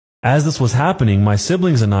As this was happening, my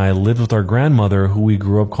siblings and I lived with our grandmother, who we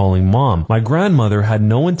grew up calling Mom. My grandmother had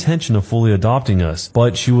no intention of fully adopting us,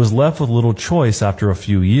 but she was left with little choice after a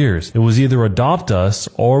few years. It was either adopt us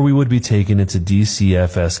or we would be taken into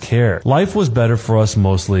DCFS care. Life was better for us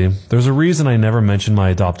mostly. There's a reason I never mentioned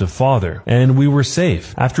my adoptive father, and we were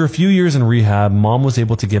safe. After a few years in rehab, Mom was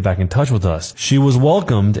able to get back in touch with us. She was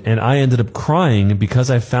welcomed, and I ended up crying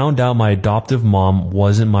because I found out my adoptive mom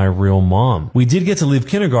wasn't my real mom. We did get to leave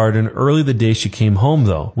kindergarten early the day she came home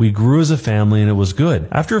though. We grew as a family and it was good.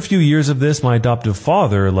 After a few years of this, my adoptive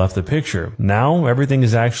father left the picture. Now everything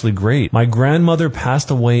is actually great. My grandmother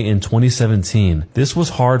passed away in 2017. This was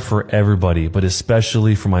hard for everybody, but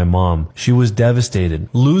especially for my mom. She was devastated,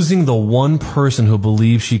 losing the one person who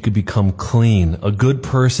believed she could become clean, a good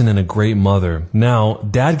person and a great mother. Now,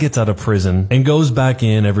 Dad gets out of prison and goes back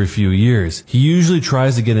in every few years. He usually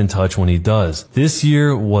tries to get in touch when he does. This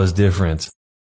year was different.